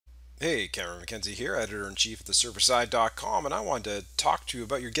Hey, Cameron McKenzie here, editor-in-chief at theserverside.com, and I wanted to talk to you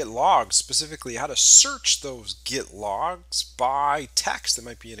about your Git logs, specifically how to search those Git logs by text that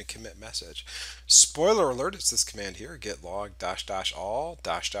might be in a commit message. Spoiler alert, it's this command here, git log dash dash all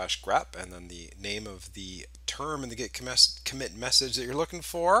dash dash grep, and then the name of the term in the Git commit message that you're looking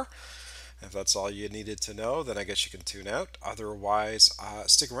for. If that's all you needed to know, then I guess you can tune out. Otherwise,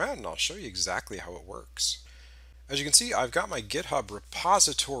 stick around and I'll show you exactly how it works. As you can see, I've got my GitHub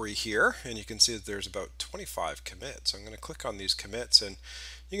repository here, and you can see that there's about 25 commits. I'm going to click on these commits, and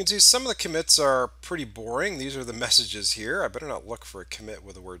you can see some of the commits are pretty boring. These are the messages here. I better not look for a commit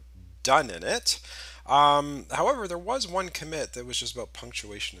with the word done in it. However, there was one commit that was just about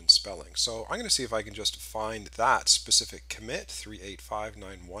punctuation and spelling. So I'm going to see if I can just find that specific commit,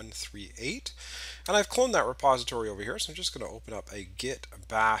 3859138. And I've cloned that repository over here, so I'm just going to open up a git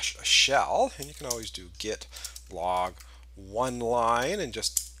bash shell, and you can always do git log oneline and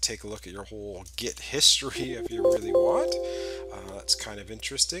just take a look at your whole Git history if you really want. That's kind of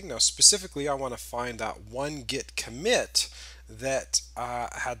interesting. Now specifically I want to find that one Git commit that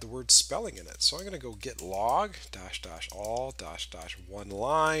had the word spelling in it. So I'm going to go git log dash dash all dash dash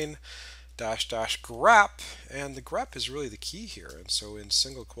oneline dash dash grep, and the grep is really the key here. And so in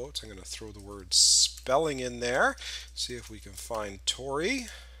single quotes I'm going to throw the word spelling in there, see if we can find Tori.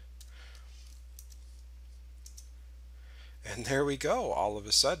 And there we go. All of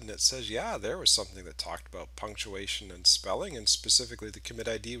a sudden it says, yeah, there was something that talked about punctuation and spelling, and specifically the commit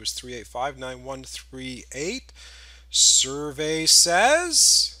ID was 3859138. Survey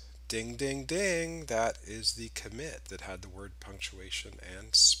says, ding, ding, ding, that is the commit that had the word punctuation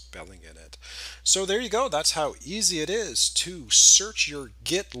and spelling in it. So there you go. That's how easy it is to search your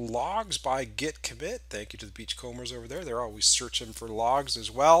Git logs by Git commit. Thank you to the Beachcombers over there. They're always searching for logs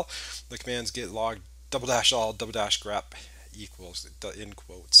as well. The command's git log double dash all double dash grep equals in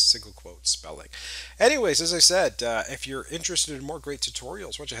quotes single quote spelling. Anyways, as I said, if you're interested in more great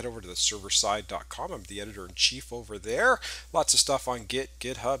tutorials, why don't you head over to the serverside.com. I'm the editor-in-chief over there. Lots of stuff on Git,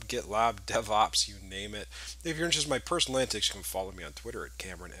 GitHub, GitLab, DevOps, you name it. If you're interested in my personal antics, you can follow me on Twitter at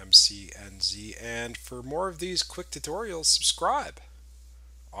CameronMCNZ, and for more of these quick tutorials, subscribe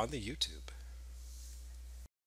on the YouTube.